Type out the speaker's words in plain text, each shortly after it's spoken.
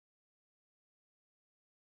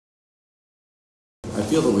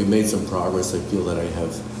feel that we've made some progress. I feel that I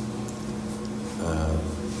have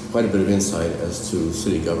quite a bit of insight as to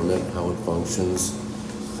city government, how it functions,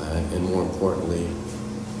 and more importantly,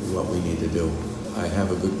 what we need to do. I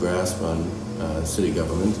have a good grasp on city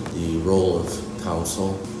government, the role of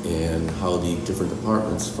council, and how the different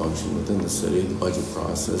departments function within the city, the budget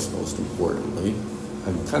process, most importantly.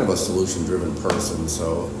 I'm kind of a solution-driven person,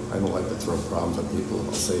 so I don't like to throw problems on people.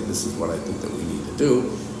 I'll say this is what I think that we need to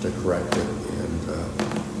do to correct it,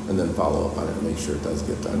 and then follow up on it and make sure it does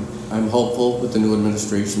get done. I'm hopeful with the new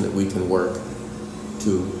administration that we can work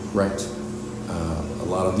to correct a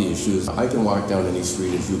lot of the issues. I can walk down any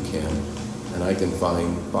street as you can, and I can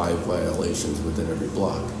find 5 violations within every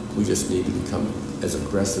block. We just need to become as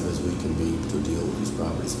aggressive as we can be to deal with these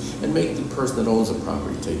properties and make the person that owns the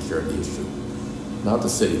property take care of the issue, not the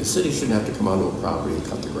city. The city shouldn't have to come onto a property and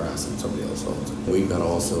cut the grass and somebody else owns it. We've got to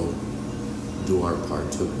also do our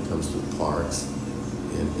part too when it comes to the parks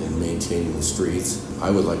and maintaining the streets.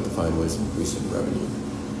 I would like to find ways of increasing revenue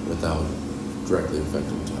without directly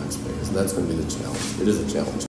affecting taxpayers, and that's going to be the challenge. It is a challenge.